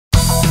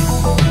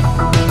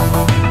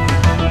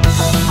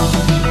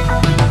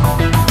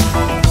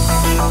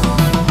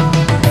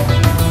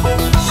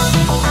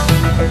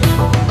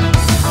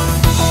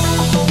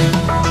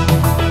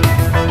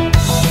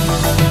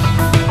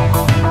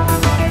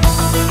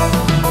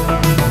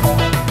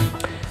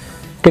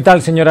¿Qué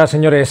tal, señoras,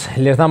 señores?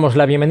 Les damos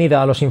la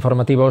bienvenida a los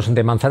informativos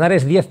de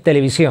Manzanares 10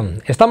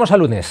 Televisión. Estamos a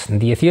lunes,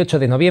 18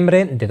 de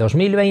noviembre de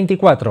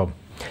 2024.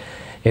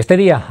 Este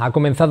día ha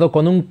comenzado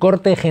con un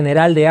corte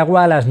general de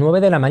agua a las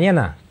 9 de la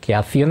mañana, que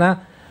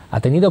Acciona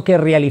ha tenido que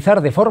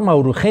realizar de forma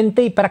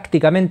urgente y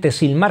prácticamente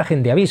sin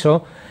margen de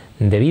aviso,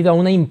 debido a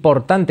una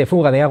importante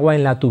fuga de agua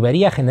en la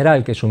tubería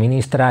general que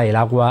suministra el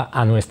agua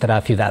a nuestra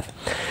ciudad.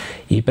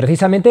 Y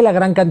precisamente la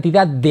gran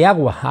cantidad de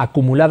agua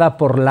acumulada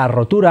por la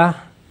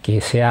rotura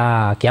que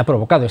ha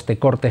provocado este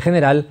corte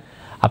general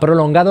ha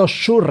prolongado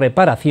su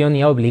reparación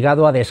y ha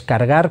obligado a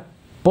descargar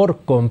por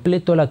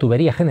completo la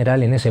tubería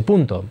general en ese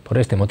punto. Por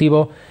este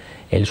motivo,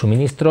 el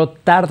suministro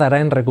tardará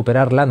en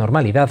recuperar la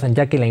normalidad,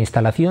 ya que la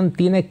instalación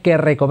tiene que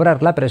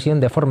recobrar la presión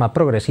de forma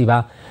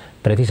progresiva,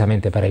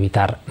 precisamente para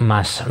evitar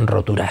más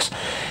roturas.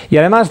 Y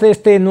además de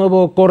este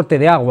nuevo corte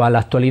de agua,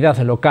 la actualidad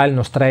local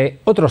nos trae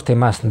otros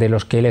temas de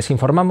los que les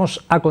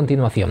informamos a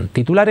continuación.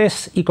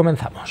 Titulares y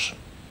comenzamos.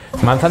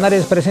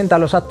 Manzanares presenta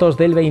los actos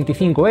del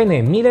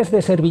 25N. Miles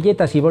de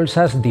servilletas y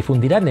bolsas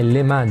difundirán el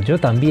lema "Yo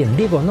también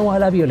digo no a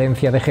la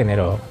violencia de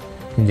género".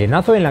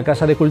 Llenazo en la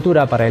Casa de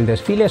Cultura para el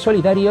desfile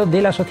solidario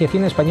de la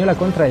Asociación Española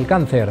contra el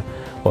Cáncer.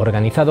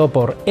 Organizado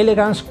por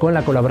Elegance con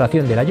la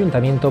colaboración del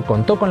Ayuntamiento,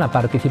 contó con la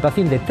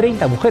participación de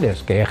 30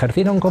 mujeres que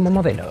ejercieron como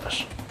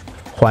modelos.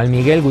 Juan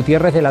Miguel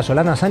Gutiérrez de la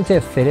Solana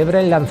Sánchez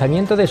celebra el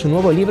lanzamiento de su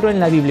nuevo libro en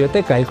la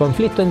biblioteca. El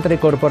conflicto entre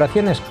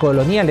corporaciones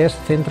coloniales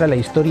centra la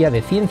historia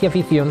de ciencia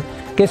ficción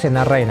que se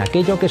narra en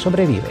aquello que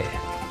sobrevive.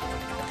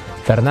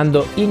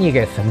 Fernando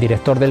Íñiguez,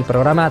 director del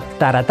programa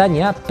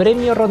Tarataña,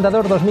 Premio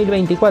Rondador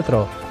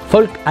 2024.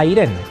 Folk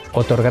Airén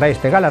otorgará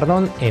este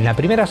galardón en la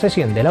primera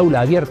sesión del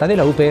aula abierta de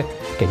la UPE,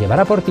 que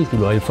llevará por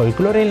título El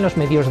folclore en los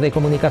medios de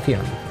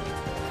comunicación.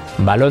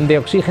 Balón de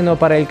oxígeno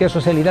para el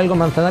Quesos Hidalgo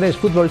Manzanares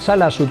Fútbol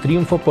Sala. Su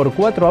triunfo por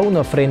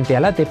 4-1 frente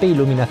al ATP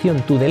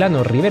Iluminación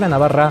Tudelano Rivera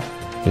Navarra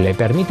le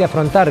permite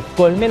afrontar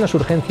con menos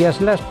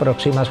urgencias las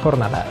próximas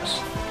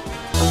jornadas.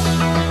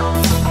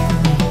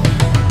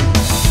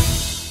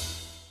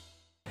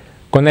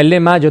 Con el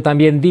lema "Yo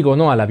también digo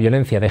no a la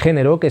violencia de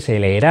género", que se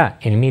leerá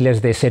en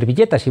miles de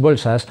servilletas y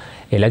bolsas,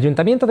 el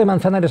Ayuntamiento de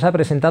Manzanares ha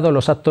presentado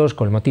los actos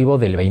con motivo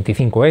del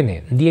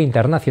 25N, Día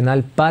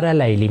Internacional para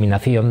la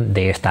Eliminación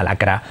de esta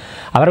lacra.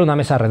 Habrá una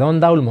mesa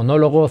redonda, un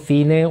monólogo,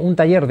 cine, un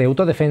taller de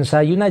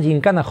autodefensa y una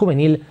gincana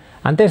juvenil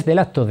antes del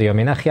acto de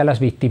homenaje a las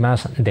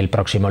víctimas del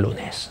próximo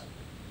lunes.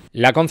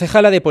 La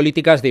concejala de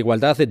Políticas de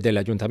Igualdad del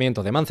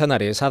Ayuntamiento de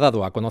Manzanares ha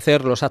dado a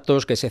conocer los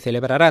actos que se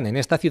celebrarán en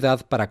esta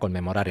ciudad para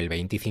conmemorar el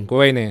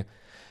 25N.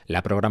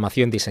 La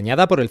programación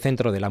diseñada por el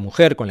Centro de la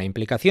Mujer, con la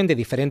implicación de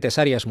diferentes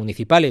áreas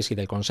municipales y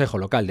del Consejo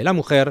Local de la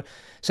Mujer,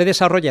 se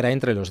desarrollará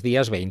entre los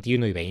días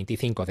 21 y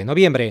 25 de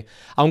noviembre,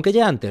 aunque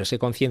ya antes se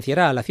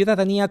concienciará a la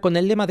ciudadanía con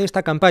el lema de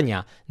esta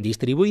campaña,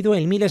 distribuido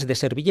en miles de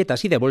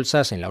servilletas y de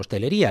bolsas en la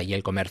hostelería y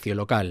el comercio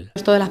local.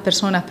 Todas las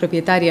personas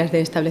propietarias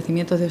de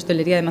establecimientos de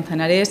hostelería de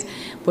Manzanares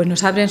pues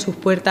nos abren sus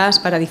puertas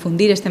para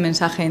difundir este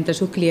mensaje entre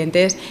sus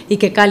clientes y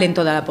que cale en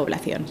toda la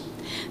población.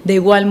 De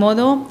igual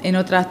modo, en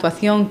otra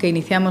actuación que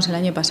iniciamos el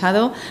año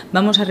pasado,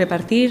 vamos a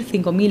repartir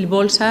 5.000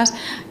 bolsas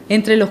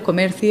entre los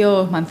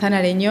comercios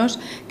manzanareños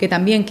que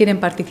también quieren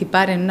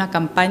participar en una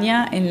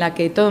campaña en la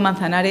que todo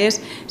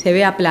Manzanares se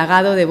vea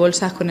plagado de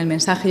bolsas con el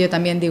mensaje "Yo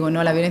también digo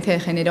no a la violencia de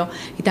género",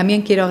 y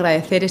también quiero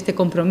agradecer este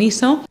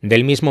compromiso.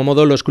 Del mismo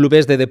modo, los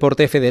clubes de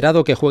deporte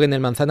federado que jueguen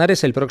en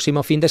Manzanares el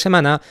próximo fin de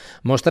semana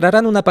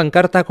mostrarán una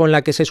pancarta con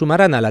la que se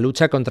sumarán a la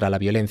lucha contra la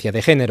violencia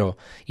de género.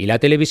 Y la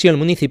televisión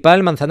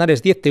municipal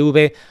Manzanares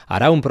 10TV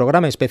hará un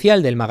programa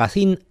especial del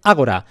magazine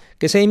Ágora,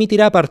 que se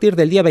emitirá a partir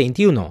del día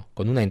 21,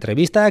 con una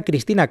entrevista a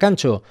Cristina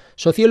Cancho,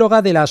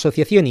 socióloga de la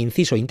Asociación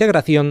Inciso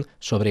Integración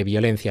sobre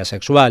violencia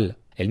sexual.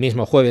 El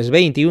mismo jueves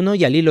 21,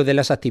 y al hilo de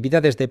las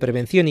actividades de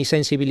prevención y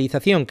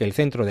sensibilización que el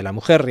Centro de la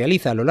Mujer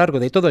realiza a lo largo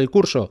de todo el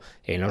curso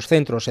en los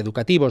centros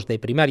educativos de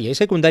primaria y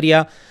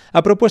secundaria,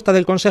 a propuesta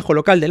del Consejo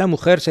Local de la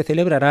Mujer se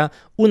celebrará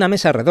una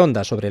mesa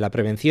redonda sobre la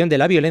prevención de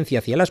la violencia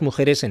hacia las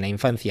mujeres en la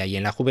infancia y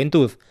en la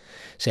juventud.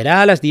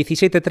 Será a las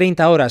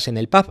 17:30 horas en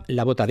el pub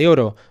La Bota de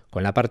Oro,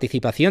 con la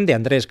participación de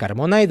Andrés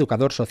Carmona,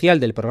 educador social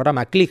del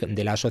programa CLIC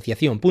de la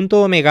Asociación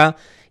Punto Omega,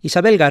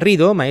 Isabel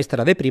Garrido,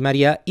 maestra de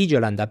primaria, y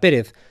Yolanda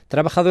Pérez,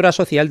 trabajadora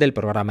social del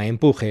programa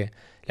Empuje.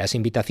 Las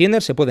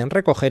invitaciones se pueden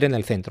recoger en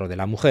el Centro de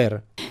la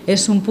Mujer.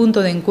 Es un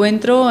punto de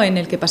encuentro en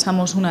el que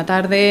pasamos una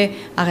tarde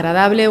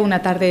agradable,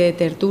 una tarde de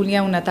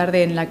tertulia, una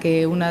tarde en la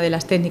que una de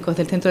las técnicos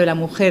del Centro de la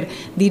Mujer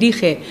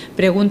dirige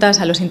preguntas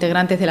a los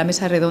integrantes de la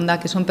mesa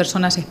redonda, que son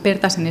personas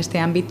expertas en este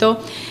ámbito,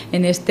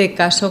 en este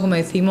caso, como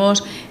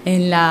decimos,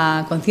 en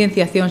la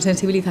concienciación,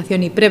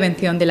 sensibilización y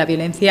prevención de la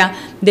violencia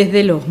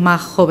desde los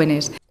más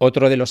jóvenes.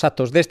 Otro de los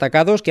actos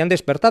destacados que han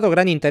despertado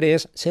gran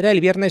interés será el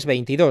viernes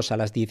 22 a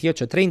las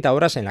 18:30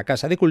 horas en la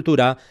Casa de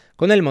Cultura,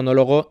 con el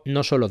monólogo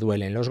 "No solo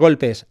duelen los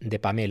golpes", de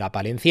Pamela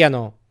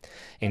Palenciano.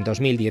 En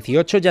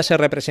 2018 ya se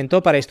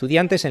representó para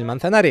estudiantes en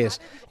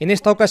Manzanares. En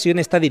esta ocasión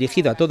está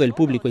dirigido a todo el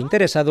público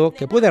interesado,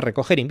 que puede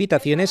recoger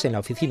invitaciones en la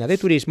Oficina de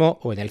Turismo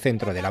o en el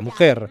Centro de la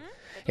Mujer.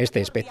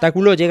 Este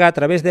espectáculo llega a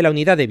través de la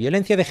Unidad de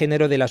Violencia de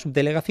Género de la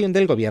Subdelegación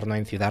del Gobierno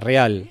en Ciudad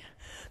Real.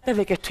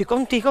 Desde que estoy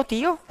contigo,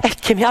 tío, es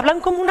que me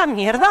hablan como una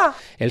mierda.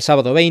 El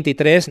sábado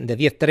 23, de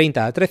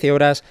 10:30 a 13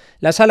 horas,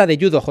 la Sala de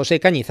Judo José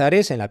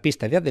Cañizares, en la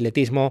pista de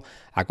atletismo,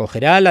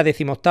 acogerá la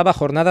 18ª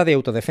jornada de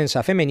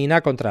autodefensa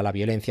femenina contra la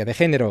violencia de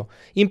género,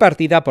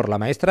 impartida por la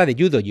maestra de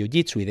Judo,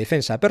 Jiu-Jitsu y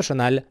Defensa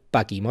Personal,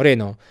 Paqui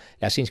Moreno.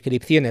 Las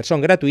inscripciones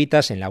son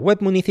gratuitas en la web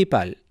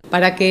municipal.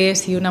 Para que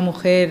si una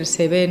mujer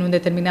se ve en un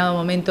determinado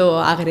momento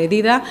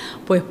agredida,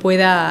 pues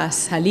pueda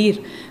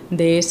salir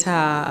de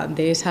esa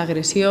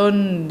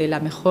agresión de la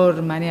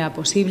mejor manera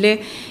posible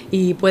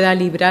y pueda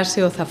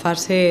librarse o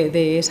zafarse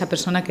de esa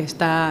persona que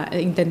está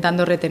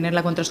intentando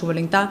retenerla contra su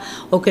voluntad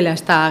o que la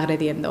está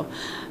agrediendo.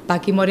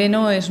 Paqui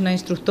Moreno es una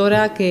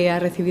instructora que ha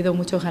recibido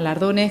muchos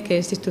galardones, que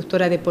es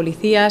instructora de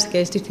policías,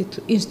 que es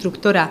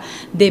instructora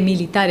de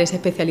militares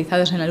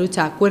especializados en la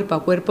lucha cuerpo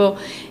a cuerpo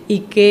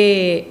y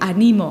que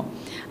animo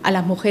a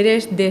las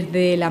mujeres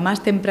desde la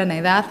más temprana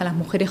edad, a las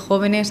mujeres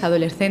jóvenes,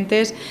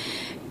 adolescentes,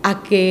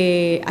 a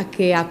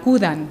que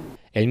acudan.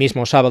 El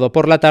mismo sábado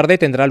por la tarde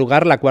tendrá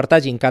lugar la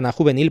 4ª gincana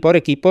juvenil por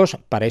equipos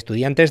para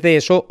estudiantes de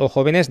ESO o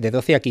jóvenes de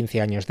 12 a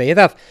 15 años de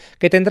edad,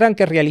 que tendrán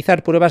que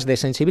realizar pruebas de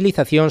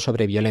sensibilización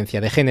sobre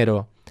violencia de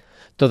género.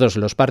 Todos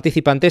los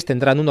participantes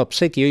tendrán un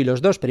obsequio y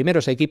los 2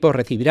 primeros equipos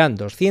recibirán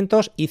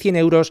 200 y 100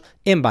 euros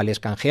en vales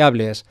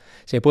canjeables.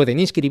 Se pueden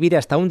inscribir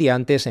hasta un día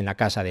antes en la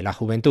Casa de la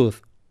Juventud.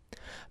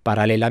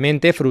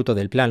 Paralelamente, fruto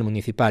del Plan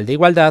Municipal de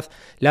Igualdad,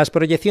 las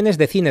proyecciones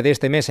de cine de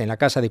este mes en la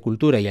Casa de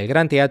Cultura y el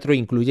Gran Teatro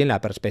incluyen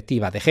la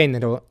perspectiva de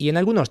género y en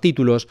algunos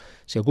títulos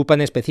se ocupan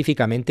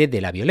específicamente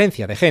de la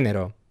violencia de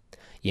género.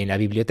 Y en la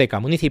Biblioteca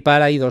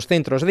Municipal hay 2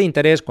 centros de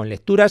interés con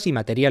lecturas y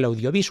material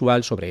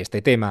audiovisual sobre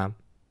este tema.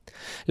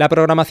 La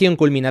programación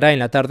culminará en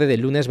la tarde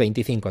del lunes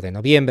 25 de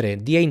noviembre,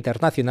 Día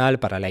Internacional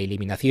para la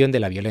Eliminación de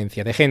la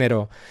Violencia de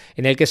Género,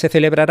 en el que se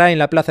celebrará en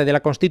la Plaza de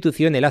la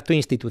Constitución el acto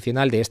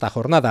institucional de esta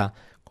jornada,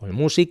 con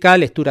música,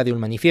 lectura de un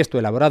manifiesto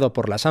elaborado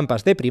por las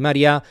AMPAs de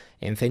primaria,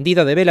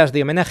 encendido de velas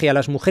de homenaje a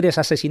las mujeres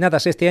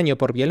asesinadas este año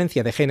por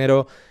violencia de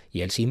género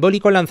y el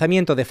simbólico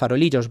lanzamiento de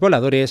farolillos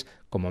voladores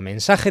como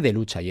mensaje de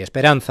lucha y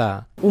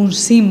esperanza. Un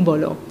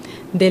símbolo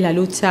de la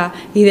lucha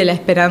y de la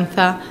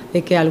esperanza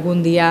de que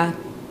algún día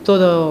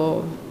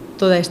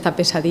toda esta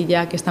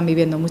pesadilla que están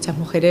viviendo muchas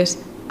mujeres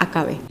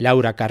acabe.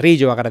 Laura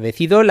Carrillo ha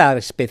agradecido la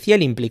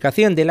especial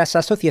implicación de las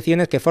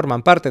asociaciones que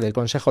forman parte del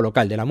Consejo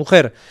Local de la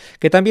Mujer,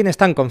 que también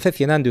están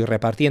confeccionando y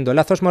repartiendo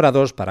lazos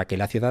morados para que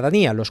la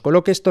ciudadanía los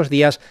coloque estos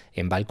días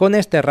en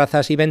balcones,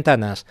 terrazas y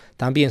ventanas.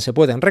 También se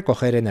pueden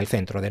recoger en el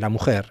Centro de la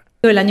Mujer.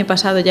 El año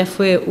pasado ya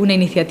fue una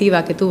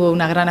iniciativa que tuvo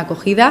una gran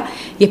acogida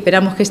y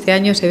esperamos que este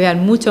año se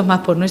vean muchos más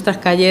por nuestras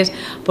calles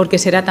porque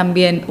será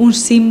también un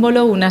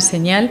símbolo, una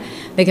señal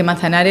de que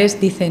Manzanares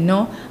dice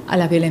no a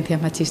las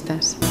violencias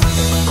machistas.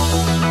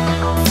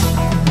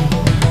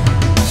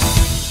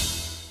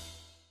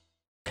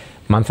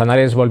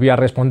 Manzanares volvió a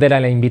responder a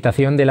la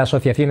invitación de la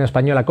Asociación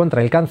Española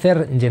contra el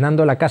Cáncer,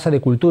 llenando la Casa de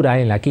Cultura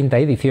en la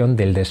 5ª edición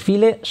del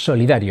Desfile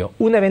Solidario,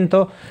 un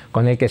evento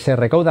con el que se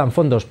recaudan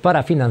fondos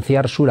para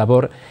financiar su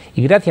labor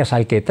y gracias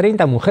al que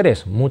 30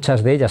 mujeres,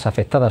 muchas de ellas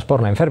afectadas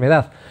por la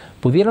enfermedad,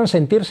 pudieron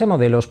sentirse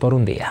modelos por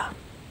un día.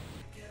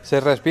 Se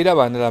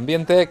respiraba en el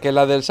ambiente que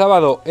la del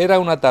sábado era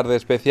una tarde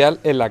especial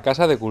en la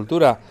Casa de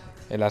Cultura.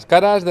 En las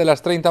caras de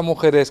las 30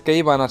 mujeres que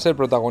iban a ser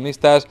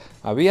protagonistas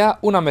había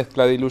una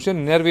mezcla de ilusión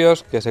y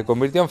nervios que se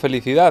convirtió en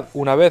felicidad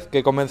una vez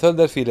que comenzó el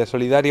desfile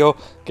solidario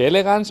que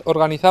Elegance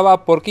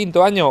organizaba por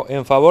 5º año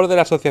en favor de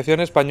la Asociación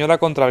Española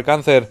contra el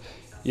Cáncer.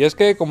 Y es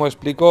que, como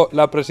explicó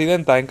la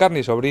presidenta en carne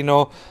y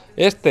sobrino,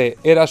 este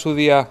era su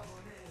día.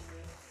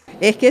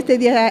 Es que este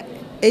día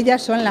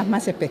ellas son las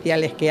más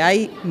especiales que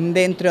hay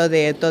dentro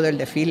de todo el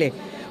desfile,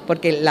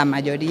 porque la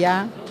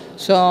mayoría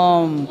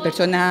son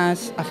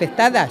personas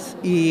afectadas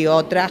y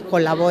otras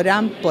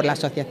colaboran por la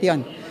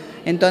asociación.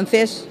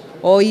 Entonces,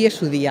 hoy es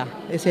su día,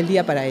 es el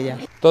día para ellas.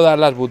 Todas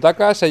las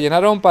butacas se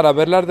llenaron para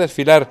verlas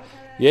desfilar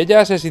y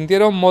ellas se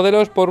sintieron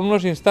modelos por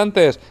unos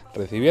instantes,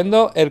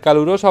 recibiendo el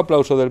caluroso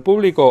aplauso del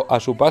público a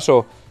su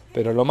paso.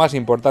 Pero lo más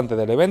importante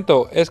del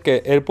evento es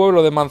que el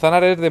pueblo de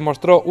Manzanares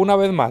demostró una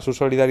vez más su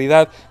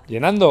solidaridad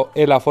llenando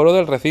el aforo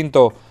del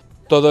recinto.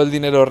 Todo el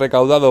dinero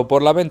recaudado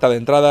por la venta de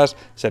entradas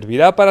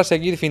servirá para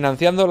seguir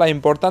financiando la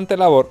importante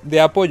labor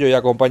de apoyo y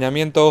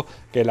acompañamiento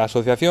que la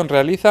asociación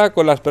realiza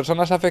con las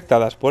personas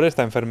afectadas por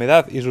esta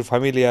enfermedad y sus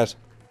familias.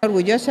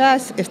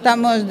 Orgullosas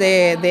estamos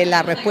de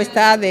la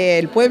respuesta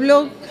del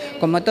pueblo,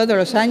 como todos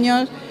los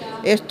años.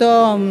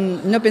 Esto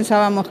no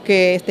pensábamos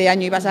que este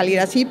año iba a salir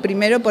así,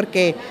 primero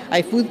porque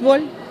hay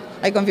fútbol,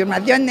 hay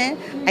confirmaciones,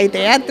 hay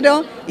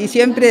teatro y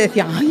siempre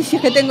decían, ¡ay, sí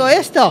que tengo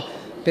esto!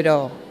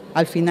 Pero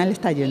al final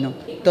está lleno.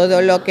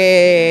 Todo lo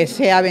que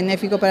sea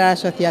benéfico para la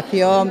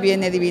asociación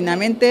viene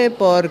divinamente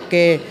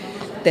porque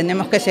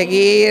tenemos que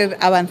seguir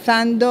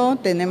avanzando,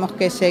 tenemos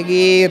que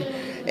seguir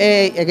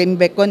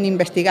con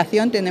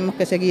investigación, tenemos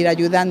que seguir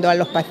ayudando a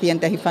los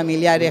pacientes y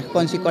familiares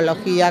con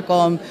psicología,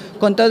 con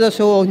todas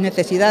sus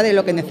necesidades,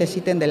 lo que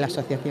necesiten de la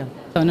asociación.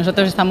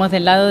 Nosotros estamos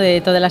del lado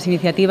de todas las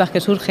iniciativas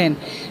que surgen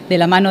de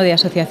la mano de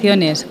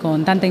asociaciones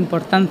con tanta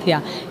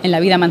importancia en la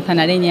vida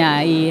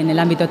manzanareña y en el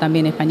ámbito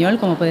también español,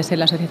 como puede ser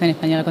la Asociación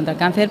Española contra el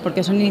Cáncer,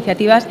 porque son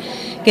iniciativas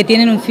que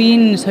tienen un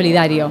fin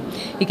solidario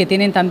y que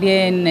tienen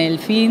también el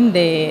fin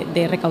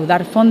de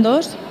recaudar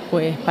fondos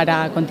pues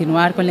para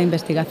continuar con la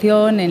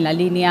investigación en la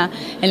línea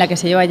en la que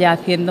se lleva ya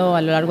haciendo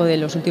a lo largo de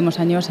los últimos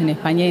años en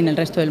España y en el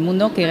resto del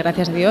mundo, que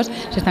gracias a Dios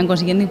se están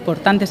consiguiendo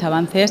importantes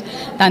avances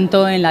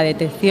tanto en la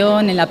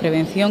detección, en la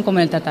prevención como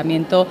en el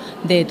tratamiento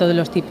de todos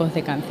los tipos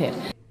de cáncer.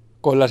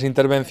 Con las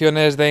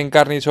intervenciones de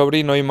Encarni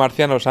Sobrino y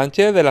Marciano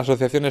Sánchez, de la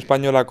Asociación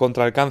Española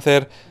contra el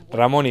Cáncer,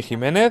 Ramón y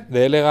Jiménez,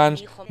 de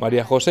Elegance,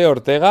 María José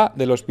Ortega,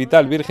 del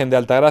Hospital Virgen de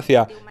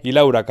Altagracia y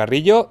Laura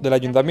Carrillo, del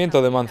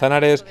Ayuntamiento de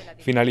Manzanares,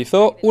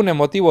 finalizó un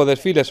emotivo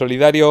desfile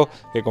solidario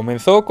que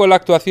comenzó con la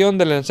actuación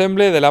del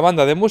ensemble de la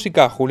banda de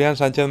música Julián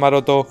Sánchez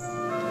Maroto.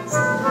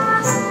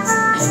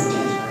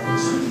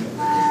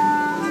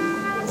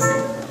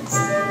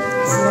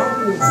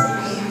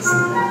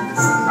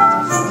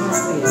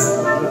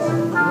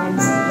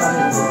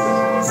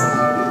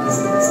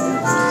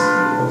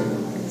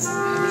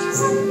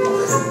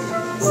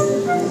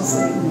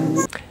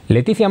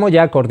 Leticia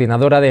Moya,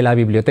 coordinadora de la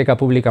Biblioteca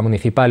Pública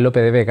Municipal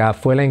Lope de Vega,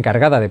 fue la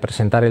encargada de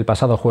presentar el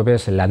pasado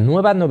jueves la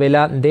nueva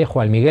novela de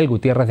Juan Miguel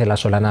Gutiérrez de la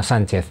Solana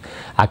Sánchez,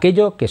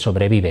 Aquello que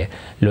sobrevive.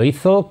 Lo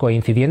hizo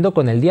coincidiendo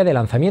con el día de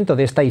lanzamiento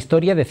de esta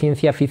historia de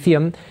ciencia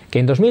ficción que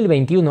en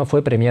 2021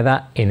 fue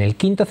premiada en el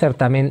 5º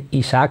certamen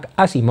Isaac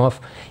Asimov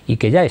y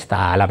que ya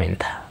está a la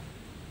venta.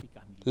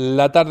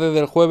 La tarde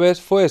del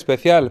jueves fue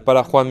especial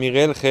para Juan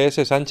Miguel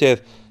G.S.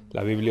 Sánchez.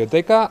 La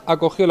biblioteca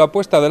acogió la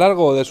puesta de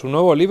largo de su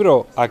nuevo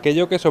libro,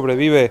 Aquello que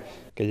sobrevive,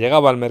 que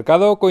llegaba al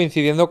mercado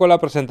coincidiendo con la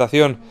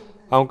presentación,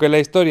 aunque la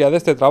historia de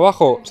este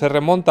trabajo se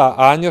remonta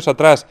a años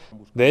atrás.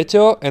 De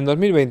hecho, en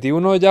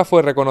 2021 ya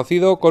fue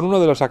reconocido con uno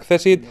de los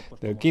accésit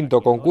del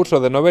 5º concurso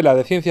de novela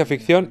de ciencia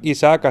ficción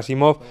Isaac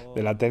Asimov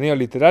del Ateneo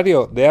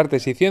Literario de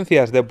Artes y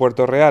Ciencias de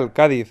Puerto Real,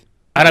 Cádiz.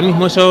 Ahora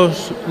mismo eso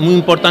es muy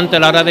importante a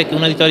la hora de que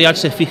una editorial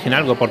se fije en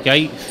algo, porque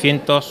hay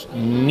cientos,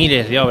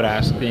 miles de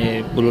obras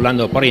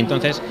pululando por ahí.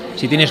 Entonces,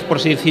 si tienes, por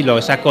así decirlo,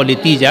 esa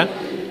coletilla,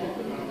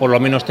 por lo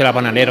menos te la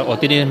van a leer, o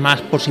tienes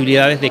más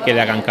posibilidades de que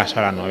le hagan caso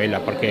a la novela,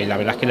 porque la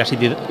verdad es que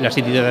las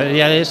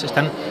editoriales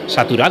están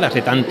saturadas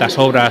de tantas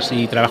obras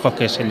y trabajos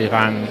que se les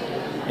van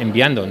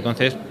enviando.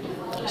 Entonces,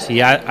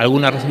 si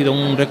alguna ha recibido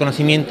un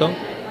reconocimiento,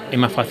 es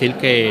más fácil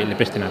que le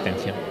presten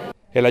atención.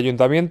 El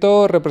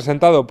ayuntamiento,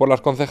 representado por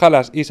las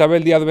concejalas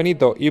Isabel Díaz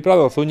Benito y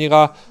Prado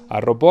Zúñiga,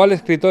 arropó al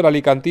escritor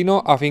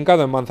alicantino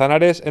afincado en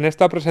Manzanares en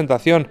esta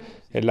presentación,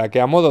 en la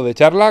que a modo de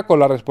charla con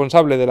la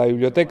responsable de la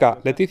biblioteca,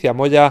 Leticia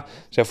Moya,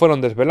 se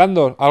fueron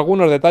desvelando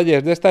algunos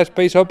detalles de esta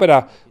space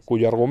opera,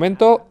 cuyo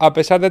argumento, a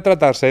pesar de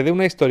tratarse de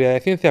una historia de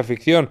ciencia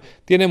ficción,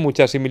 tiene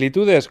muchas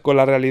similitudes con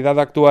la realidad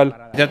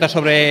actual. Trata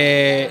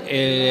sobre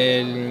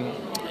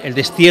el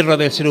destierro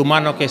del ser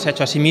humano que se ha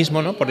hecho a sí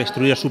mismo, ¿no?, por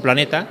destruir su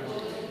planeta,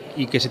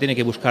 y que se tiene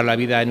que buscar la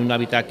vida en un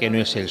hábitat que no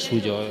es el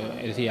suyo.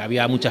 Es decir,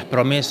 había muchas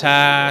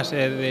promesas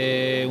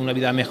de una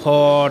vida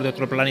mejor, de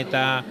otro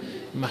planeta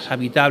más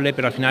habitable,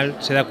 pero al final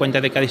se da cuenta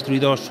de que ha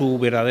destruido su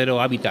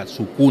verdadero hábitat,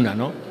 su cuna,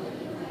 ¿no?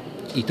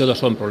 Y todos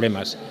son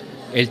problemas.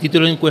 El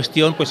título en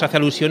cuestión pues hace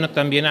alusión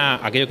también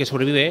a aquello que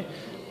sobrevive,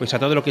 pues a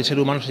todo lo que el ser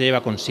humano se lleva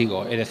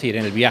consigo, es decir,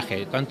 en el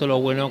viaje, tanto lo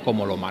bueno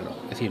como lo malo.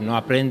 Es decir, no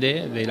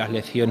aprende de las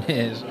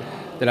lecciones,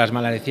 de las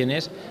malas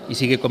lecciones, y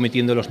sigue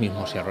cometiendo los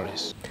mismos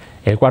errores.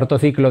 El 4º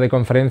ciclo de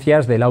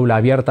conferencias del Aula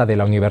Abierta de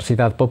la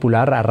Universidad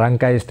Popular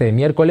arranca este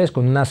miércoles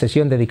con una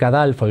sesión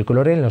dedicada al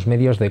folclore en los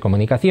medios de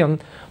comunicación,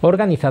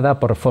 organizada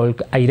por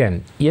Folk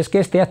Airén. Y es que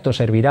este acto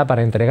servirá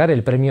para entregar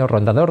el premio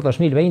Rondador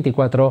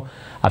 2024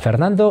 a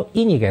Fernando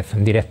Íñiguez,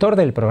 director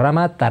del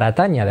programa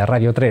Tarataña de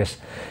Radio 3.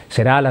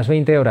 Será a las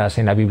 20 horas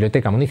en la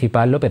Biblioteca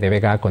Municipal Lope de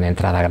Vega con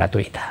entrada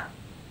gratuita.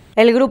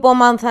 El grupo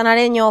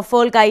manzanareño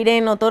Folk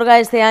Airén otorga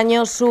este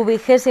año su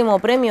 20º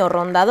premio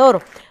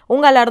Rondador,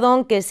 un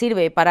galardón que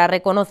sirve para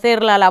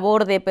reconocer la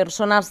labor de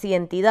personas y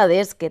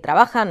entidades que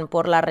trabajan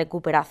por la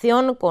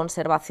recuperación,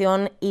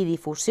 conservación y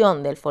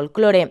difusión del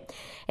folclore.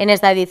 En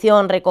esta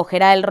edición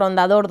recogerá el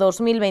Rondador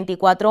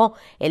 2024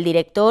 el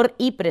director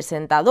y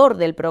presentador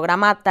del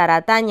programa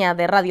Tarataña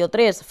de Radio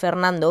 3,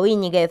 Fernando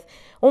Íñiguez,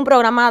 un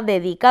programa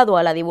dedicado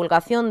a la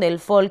divulgación del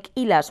folk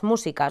y las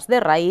músicas de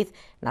raíz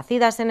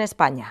nacidas en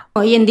España.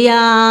 Hoy en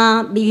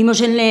día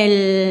vivimos en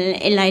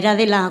la era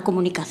de la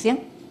comunicación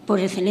por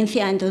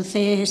excelencia,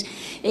 entonces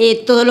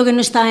todo lo que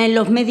no está en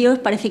los medios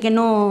parece que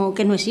no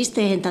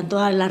existe, en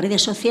tanto en las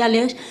redes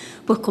sociales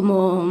pues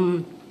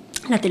como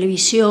la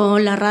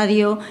televisión, la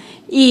radio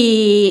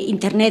y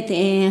internet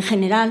en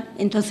general.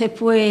 Entonces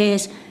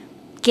pues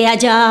que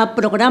haya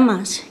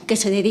programas que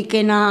se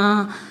dediquen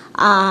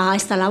a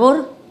esta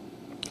labor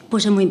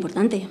pues es muy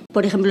importante.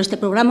 Por ejemplo, este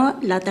programa,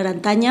 La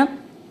Tarataña,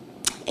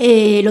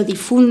 lo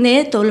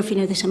difunde todos los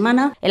fines de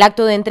semana. El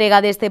acto de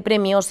entrega de este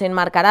premio se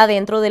enmarcará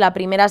dentro de la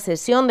primera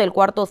sesión del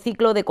cuarto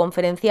ciclo de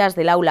conferencias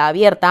del Aula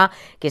Abierta,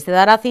 que se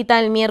dará cita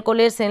el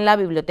miércoles en la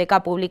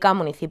Biblioteca Pública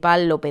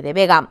Municipal Lope de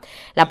Vega.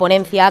 La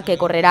ponencia, que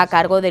correrá a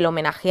cargo del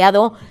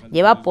homenajeado,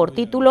 lleva por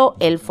título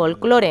El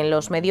folclore en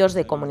los medios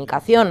de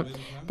comunicación,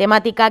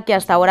 temática que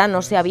hasta ahora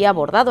no se había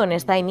abordado en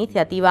esta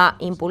iniciativa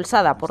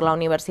impulsada por la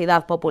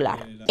Universidad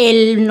Popular.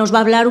 Él nos va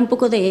a hablar un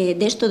poco de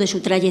esto, de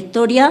su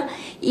trayectoria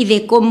y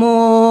de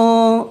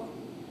cómo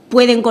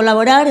pueden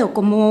colaborar o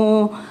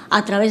cómo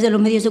a través de los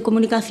medios de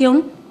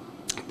comunicación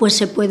pues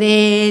se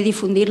puede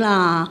difundir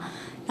la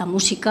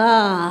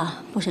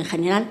música pues en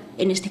general,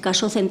 en este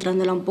caso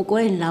centrándola un poco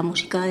en la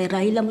música de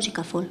raíz, la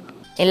música folk.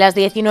 En las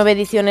 19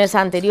 ediciones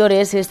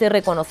anteriores, este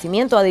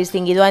reconocimiento ha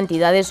distinguido a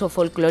entidades o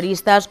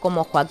folcloristas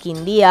como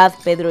Joaquín Díaz,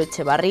 Pedro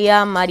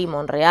Echevarría, Mari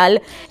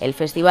Monreal, el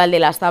Festival de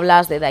las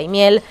Tablas de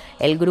Daimiel,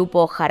 el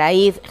grupo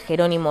Jaraíz,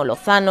 Jerónimo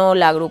Lozano,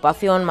 la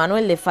agrupación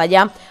Manuel de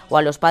Falla o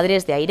a los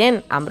padres de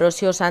Airén,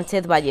 Ambrosio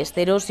Sánchez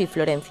Ballesteros y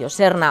Florencio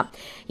Serna.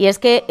 Y es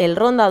que el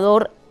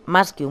rondador,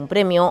 más que un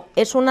premio,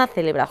 es una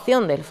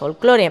celebración del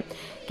folclore,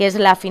 que es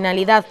la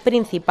finalidad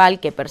principal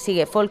que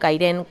persigue Folk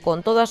Airén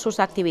con todas sus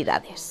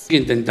actividades.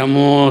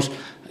 Intentamos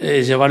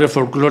llevar el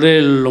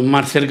folclore lo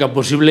más cerca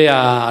posible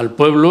al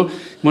pueblo,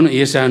 bueno,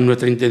 y esa es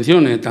nuestra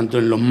intención, tanto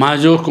en los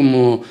mayos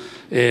como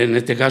en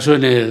este caso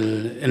en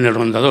el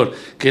rondador,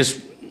 que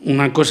es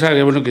una cosa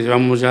que, bueno, que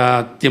llevamos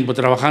ya tiempo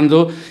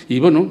trabajando y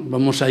bueno,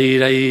 vamos a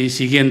ir ahí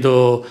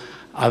siguiendo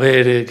a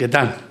ver qué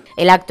tal.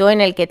 El acto,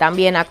 en el que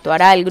también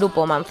actuará el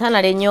grupo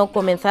manzanareño,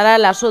 comenzará a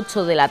las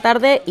 8 de la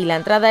tarde y la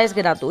entrada es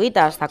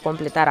gratuita hasta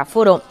completar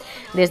aforo.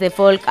 Desde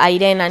Folk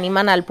Airén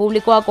animan al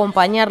público a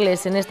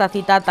acompañarles en esta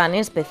cita tan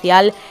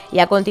especial y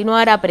a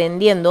continuar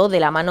aprendiendo de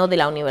la mano de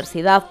la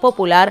Universidad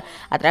Popular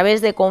a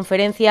través de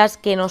conferencias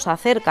que nos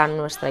acercan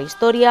nuestra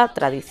historia,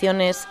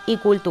 tradiciones y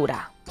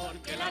cultura.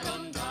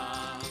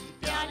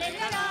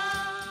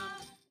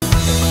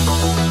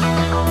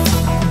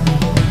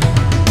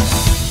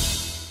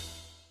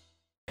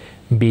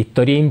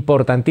 Victoria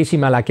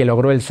importantísima la que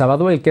logró el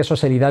sábado el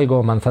Quesos El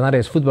Hidalgo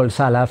Manzanares Fútbol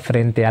Sala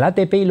frente al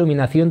ATP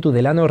Iluminación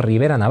Tudelano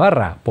Rivera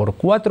Navarra por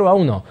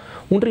 4-1,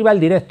 un rival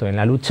directo en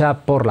la lucha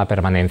por la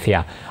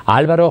permanencia.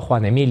 Álvaro,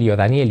 Juan Emilio,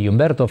 Daniel y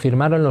Humberto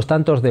firmaron los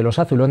tantos de los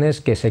azulones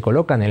que se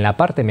colocan en la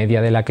parte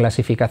media de la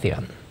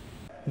clasificación.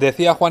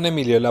 Decía Juan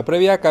Emilio en la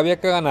previa que había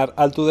que ganar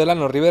al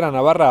Tudelano Rivera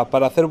Navarra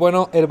para hacer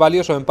bueno el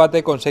valioso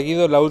empate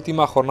conseguido en la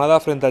última jornada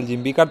frente al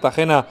Jimbi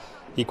Cartagena.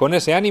 Y con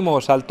ese ánimo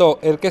saltó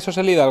el Quesos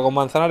El Hidalgo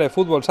Manzanares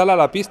Fútbol Sala a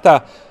la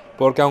pista,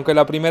 porque aunque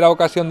la primera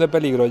ocasión de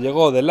peligro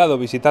llegó del lado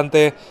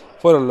visitante,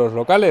 fueron los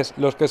locales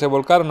los que se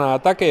volcaron al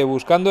ataque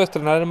buscando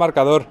estrenar el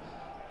marcador.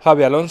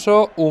 Javi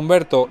Alonso,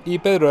 Humberto y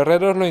Pedro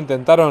Herreros lo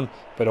intentaron,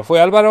 pero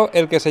fue Álvaro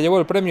el que se llevó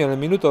el premio en el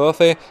minuto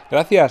 12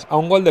 gracias a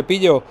un gol de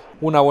Pillo.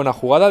 Una buena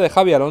jugada de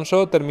Javi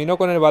Alonso terminó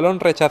con el balón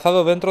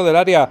rechazado dentro del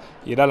área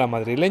y el ala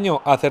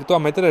madrileño acertó a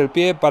meter el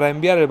pie para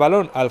enviar el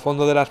balón al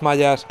fondo de las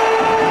mallas.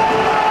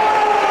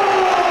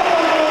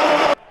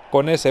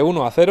 Con ese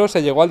 1-0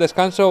 se llegó al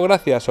descanso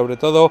gracias sobre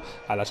todo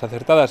a las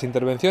acertadas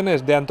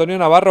intervenciones de Antonio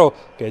Navarro,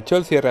 que echó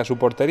el cierre a su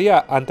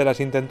portería ante las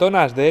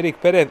intentonas de Eric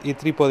Pérez y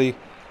Trípodi.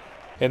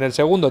 En el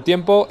segundo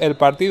tiempo el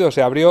partido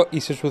se abrió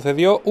y se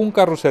sucedió un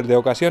carrusel de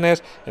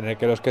ocasiones en el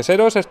que los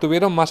queseros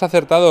estuvieron más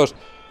acertados.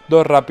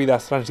 Dos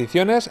rápidas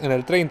transiciones en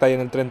el 30 y en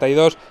el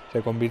 32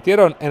 se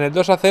convirtieron en el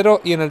 2-0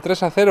 y en el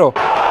 3-0.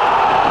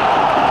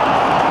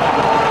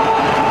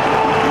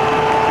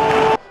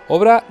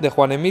 Obra de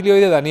Juan Emilio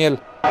y de Daniel.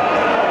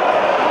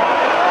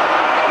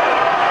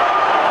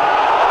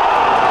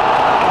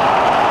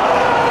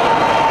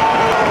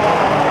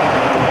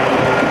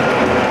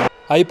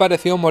 Ahí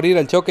pareció morir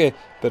el choque,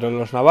 pero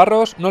los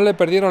navarros no le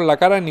perdieron la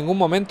cara en ningún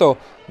momento.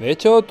 De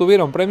hecho,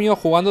 tuvieron premio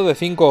jugando de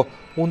 5.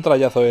 Un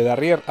trayazo de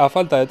Darrier a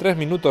falta de 3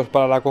 minutos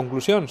para la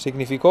conclusión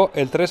significó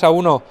el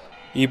 3-1.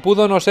 Y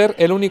pudo no ser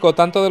el único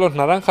tanto de los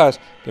naranjas,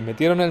 que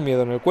metieron el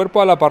miedo en el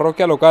cuerpo a la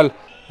parroquia local.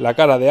 La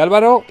cara de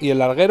Álvaro y el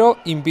larguero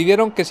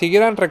impidieron que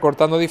siguieran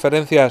recortando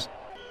diferencias.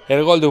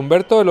 El gol de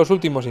Humberto en los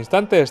últimos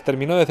instantes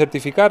terminó de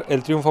certificar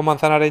el triunfo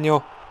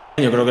manzanareño.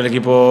 Yo creo que el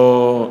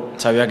equipo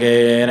sabía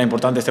que era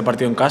importante este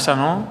partido en casa,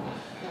 ¿no?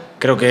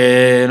 Creo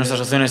que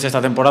nuestras opciones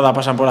esta temporada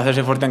pasan por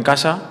hacerse fuerte en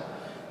casa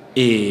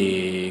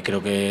y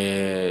creo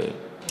que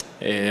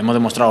hemos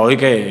demostrado hoy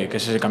que ese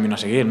es el camino a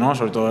seguir, ¿no?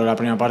 Sobre todo en la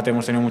primera parte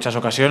hemos tenido muchas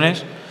ocasiones.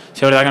 Sí,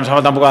 es verdad que nos ha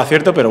faltado un poco de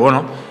acierto, pero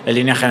bueno, en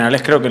líneas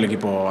generales creo que el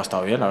equipo ha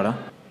estado bien, la verdad.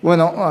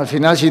 Bueno, al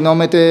final si no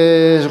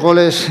metes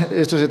goles,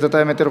 esto se trata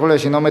de meter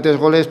goles, si no metes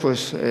goles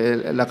pues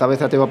la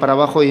cabeza te va para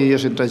abajo y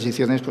ellos en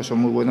transiciones pues son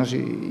muy buenos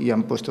y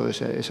han puesto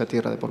esa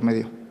tierra de por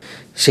medio.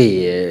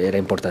 Sí, era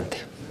importante.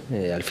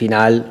 Al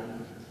final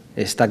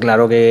está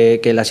claro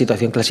que la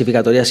situación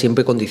clasificatoria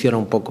siempre condiciona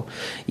un poco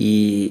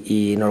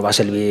y nos va a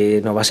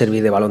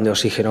servir de balón de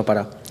oxígeno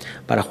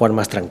para jugar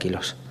más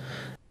tranquilos.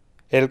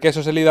 El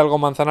Quesos El Hidalgo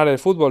Manzanares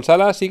Fútbol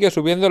Sala sigue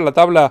subiendo en la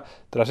tabla.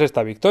 Tras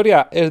esta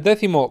victoria es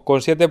 10º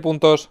con 7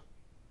 puntos.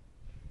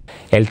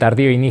 El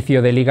tardío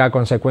inicio de Liga a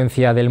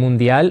consecuencia del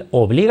Mundial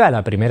obliga a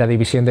la Primera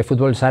División de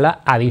Fútbol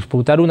Sala a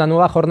disputar una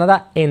nueva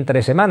jornada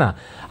entre semana.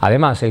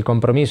 Además, el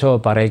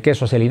compromiso para el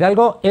Quesos El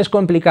Hidalgo es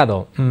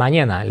complicado.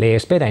 Mañana le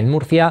espera en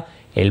Murcia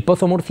el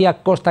Pozo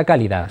Murcia Costa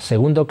Cálida,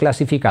 segundo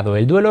clasificado.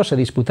 El duelo se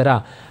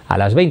disputará a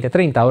las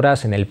 20:30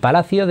 horas en el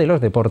Palacio de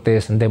los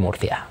Deportes de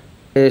Murcia.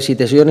 Si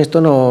te soy honesto,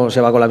 no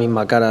se va con la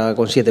misma cara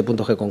con 7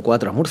 puntos que con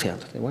 4 a Murcia.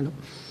 Entonces, bueno,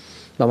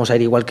 vamos a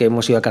ir igual que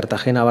hemos ido a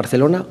Cartagena, a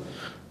Barcelona.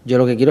 Yo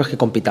lo que quiero es que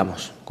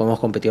compitamos, como hemos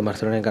competido en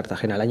Barcelona y en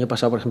Cartagena. El año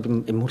pasado, por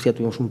ejemplo, en Murcia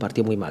tuvimos un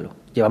partido muy malo.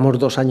 Llevamos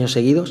 2 años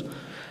seguidos.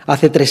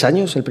 Hace 3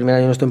 años, el primer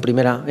año nuestro en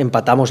primera,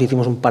 empatamos,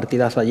 hicimos un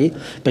partidazo allí,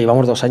 pero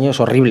llevamos 2 años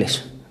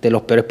horribles, de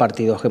los peores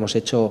partidos que hemos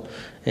hecho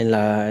en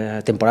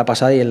la temporada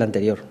pasada y en la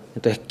anterior.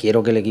 Entonces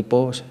quiero que el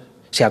equipo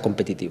sea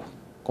competitivo,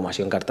 como ha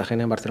sido en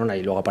Cartagena, en Barcelona,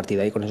 y luego a partir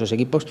de ahí con esos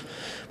equipos va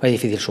a ser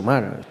difícil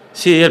sumar.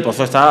 Sí, el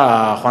Pozo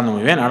está jugando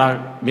muy bien.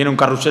 Ahora viene un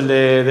carrusel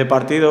de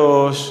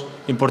partidos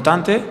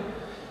importante,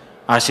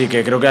 así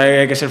que creo que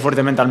hay que ser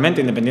fuerte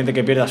mentalmente, independiente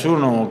que pierdas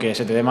uno o que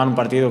se te dé mal un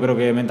partido. Creo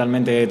que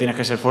mentalmente tienes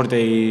que ser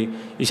fuerte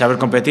y saber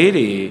competir,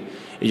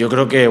 y yo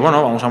creo que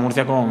bueno, vamos a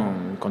Murcia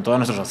con todas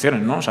nuestras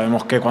opciones, ¿no?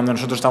 Sabemos que cuando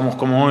nosotros estamos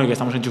como hoy, que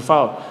estamos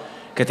enchufados,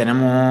 que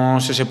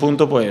tenemos ese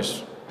punto,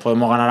 pues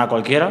podemos ganar a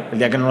cualquiera. El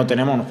día que no lo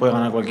tenemos nos puede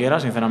ganar cualquiera,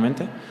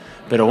 sinceramente,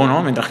 pero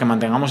bueno, mientras que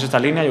mantengamos esta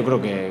línea, yo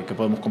creo que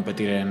podemos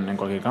competir en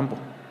cualquier campo.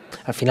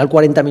 Al final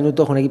 40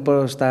 minutos con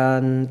equipos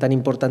tan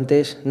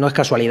importantes, no es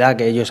casualidad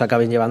que ellos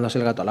acaben llevándose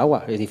el gato al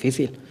agua, es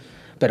difícil.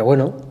 Pero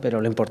bueno,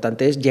 lo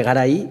importante es llegar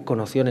ahí con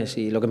opciones,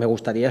 y lo que me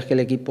gustaría es que el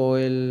equipo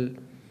el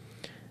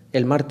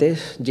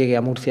martes llegue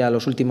a Murcia a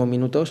los últimos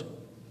minutos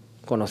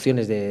con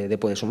opciones de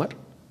poder sumar.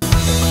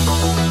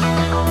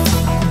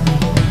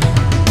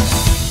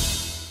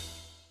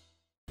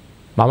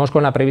 Vamos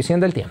con la previsión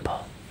del tiempo.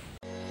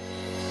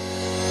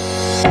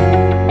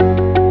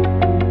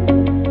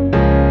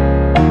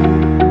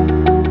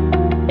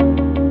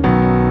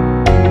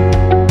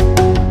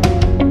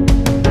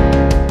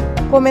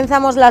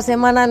 Comenzamos la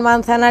semana en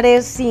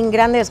Manzanares sin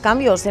grandes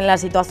cambios en la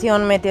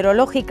situación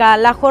meteorológica.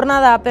 La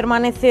jornada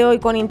permanece hoy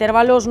con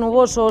intervalos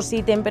nubosos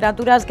y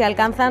temperaturas que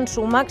alcanzan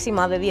su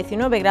máxima de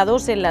 19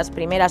 grados en las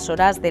primeras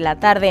horas de la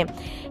tarde.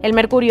 El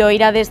mercurio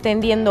irá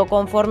descendiendo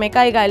conforme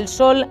caiga el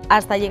sol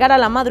hasta llegar a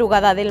la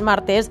madrugada del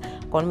martes,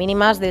 con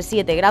mínimas de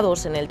 7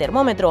 grados en el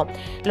termómetro.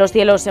 Los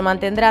cielos se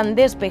mantendrán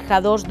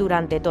despejados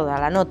durante toda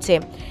la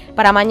noche.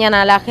 Para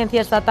mañana, la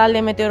Agencia Estatal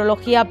de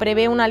Meteorología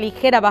prevé una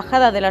ligera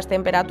bajada de las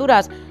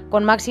temperaturas,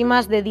 con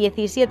máximas de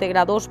 17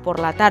 grados por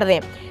la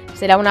tarde.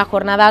 Será una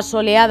jornada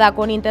soleada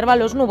con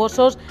intervalos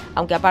nubosos,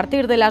 aunque a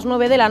partir de las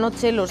 9 de la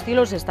noche los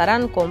cielos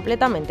estarán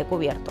completamente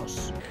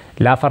cubiertos.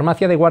 La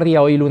farmacia de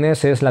guardia hoy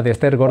lunes es la de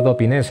Esther Gordo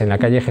Pinés, en la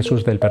calle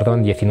Jesús del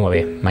Perdón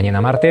 19.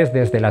 Mañana martes,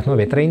 desde las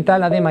 9:30,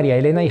 la de María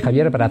Elena y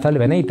Javier Brazal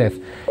Beneítez,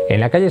 en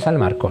la calle San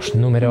Marcos,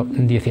 número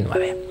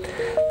 19.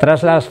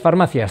 Tras las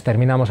farmacias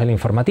terminamos el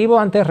informativo.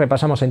 Antes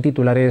repasamos en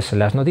titulares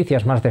las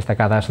noticias más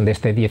destacadas de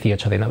este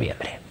 18 de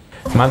noviembre.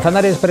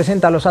 Manzanares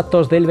presenta los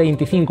actos del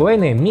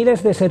 25N.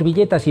 Miles de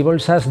servilletas y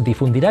bolsas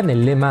difundirán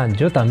el lema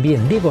 "Yo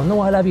también digo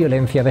no a la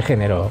violencia de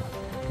género".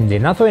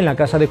 Llenazo en la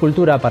Casa de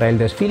Cultura para el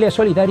desfile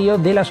solidario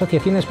de la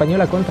Asociación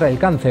Española contra el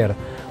Cáncer.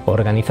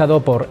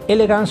 Organizado por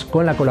Elegance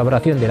con la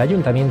colaboración del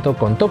Ayuntamiento,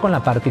 contó con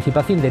la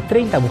participación de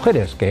 30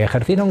 mujeres que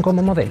ejercieron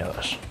como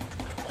modelos.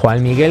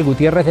 Juan Miguel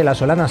Gutiérrez de la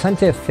Solana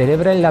Sánchez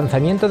celebra el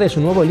lanzamiento de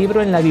su nuevo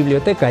libro en la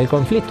biblioteca. El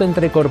conflicto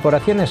entre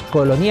corporaciones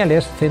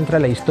coloniales centra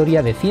la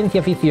historia de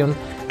ciencia ficción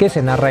que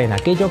se narra en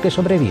Aquello que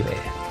sobrevive.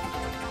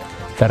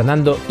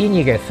 Fernando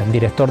Íñiguez,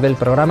 director del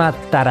programa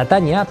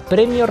Tarataña,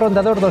 Premio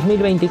Rondador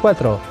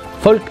 2024.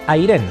 Folk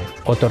Airén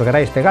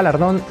otorgará este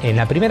galardón en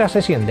la primera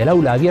sesión del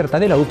aula abierta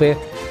de la UPE,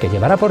 que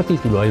llevará por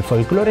título El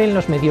folclore en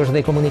los medios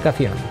de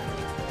comunicación.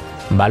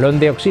 Balón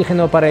de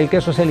oxígeno para el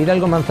Quesos El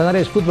Hidalgo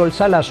Manzanares Fútbol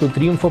Sala. Su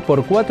triunfo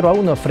por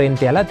 4-1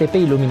 frente al ATP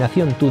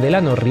Iluminación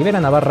Tudelano Rivera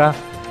Navarra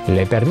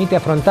le permite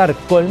afrontar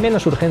con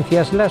menos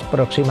urgencias las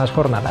próximas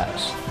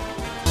jornadas.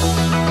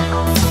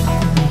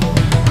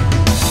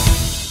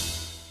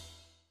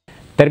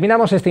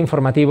 Terminamos este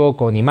informativo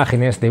con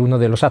imágenes de uno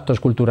de los actos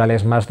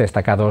culturales más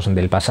destacados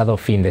del pasado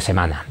fin de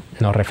semana.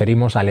 Nos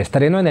referimos al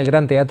estreno en el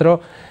Gran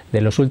Teatro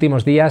de Los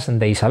últimos días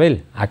de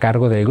Isabel, a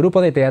cargo del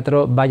grupo de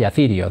teatro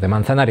Vallacirio de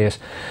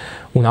Manzanares.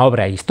 Una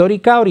obra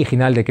histórica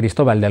original de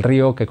Cristóbal del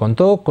Río que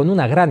contó con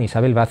una gran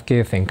Isabel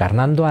Vázquez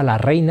encarnando a la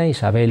reina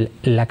Isabel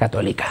la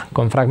Católica.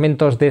 Con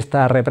fragmentos de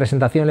esta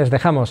representación les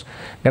dejamos.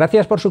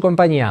 Gracias por su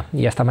compañía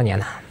y hasta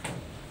mañana.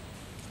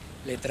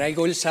 Le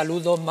traigo el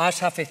saludo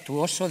más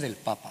afectuoso del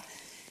Papa.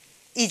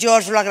 Y yo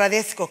os lo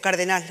agradezco,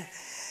 cardenal.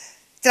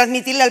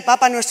 Transmitirle al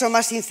Papa nuestro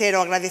más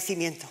sincero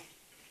agradecimiento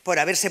por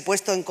haberse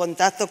puesto en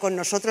contacto con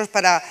nosotros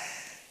para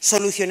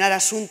solucionar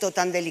asunto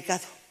tan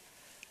delicado.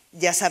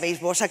 Ya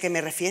sabéis vos a qué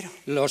me refiero.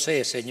 Lo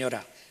sé,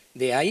 señora.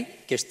 De ahí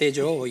que esté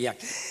yo hoy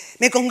aquí.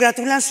 Me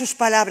congratulan sus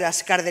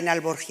palabras,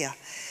 cardenal Borgia.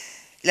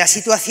 La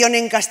situación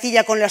en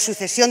Castilla con la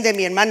sucesión de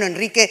mi hermano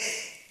Enrique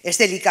es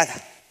delicada.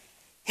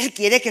 Él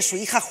quiere que su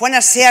hija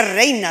Juana sea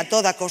reina a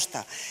toda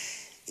costa.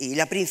 Y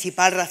la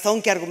principal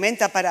razón que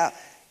argumenta para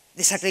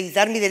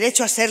desacreditar mi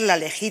derecho a ser la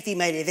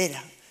legítima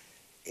heredera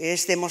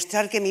es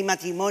demostrar que mi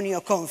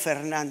matrimonio con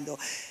Fernando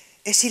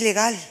es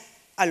ilegal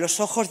a los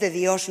ojos de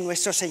Dios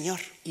nuestro Señor.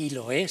 Y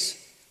lo es.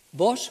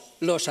 Vos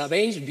lo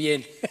sabéis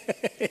bien.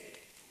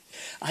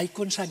 Hay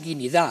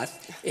consanguinidad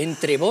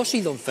entre vos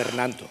y don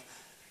Fernando.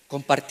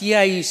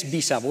 Compartíais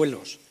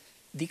bisabuelos.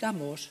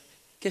 Digamos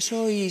que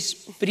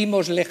sois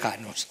primos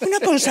lejanos. Una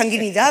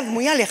consanguinidad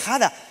muy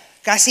alejada,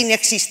 casi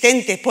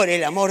inexistente por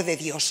el amor de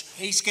Dios.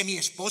 ¿Veis que mi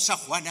esposa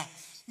Juana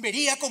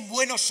vería con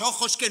buenos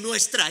ojos que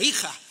nuestra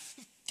hija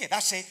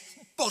quedase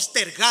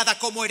postergada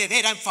como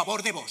heredera en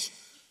favor de vos?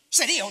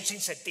 Sería un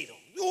sinsentido,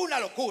 una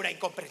locura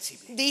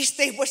incomprensible.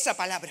 Disteis vuestra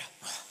palabra.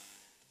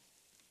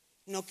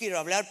 No quiero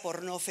hablar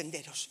por no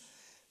ofenderos,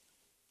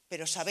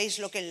 pero sabéis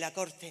lo que en la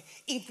corte,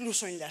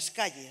 incluso en las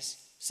calles,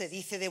 se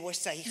dice de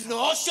vuestra hija.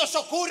 No se os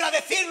ocurra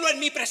decirlo en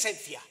mi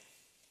presencia.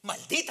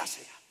 Maldita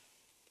sea.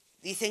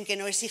 Dicen que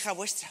no es hija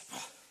vuestra,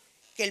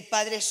 que el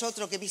padre es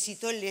otro que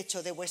visitó el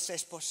lecho de vuestra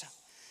esposa.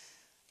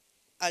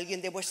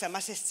 Alguien de vuestra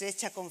más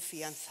estrecha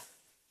confianza,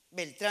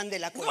 Beltrán de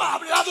la Cueva.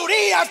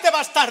 ¡Habladurías de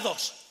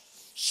bastardos!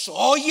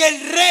 ¡Soy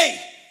el rey!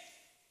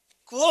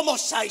 ¿Cómo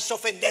osáis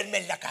ofenderme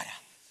en la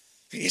cara?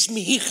 Es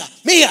mi hija,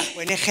 mía.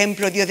 Buen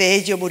ejemplo dio de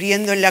ello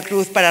muriendo en la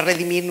cruz para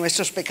redimir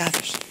nuestros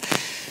pecados.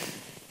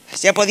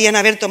 Ya podían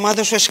haber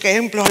tomado su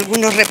ejemplo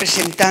algunos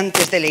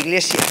representantes de la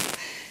Iglesia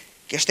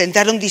que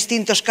ostentaron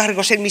distintos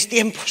cargos en mis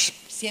tiempos.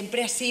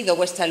 Siempre ha sido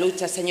vuestra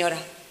lucha, señora,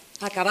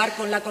 acabar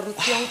con la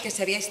corrupción que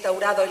se había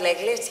instaurado en la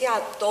Iglesia a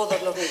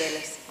todos los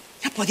niveles.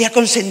 No podía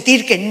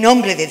consentir que en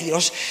nombre de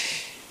Dios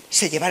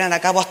se llevaran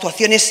a cabo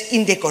actuaciones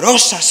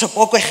indecorosas o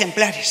poco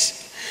ejemplares,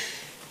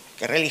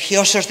 que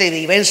religiosos de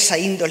diversa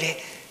índole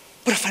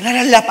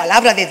profanaran la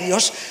palabra de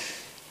Dios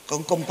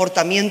con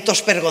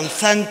comportamientos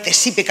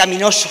vergonzantes y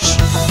pecaminosos.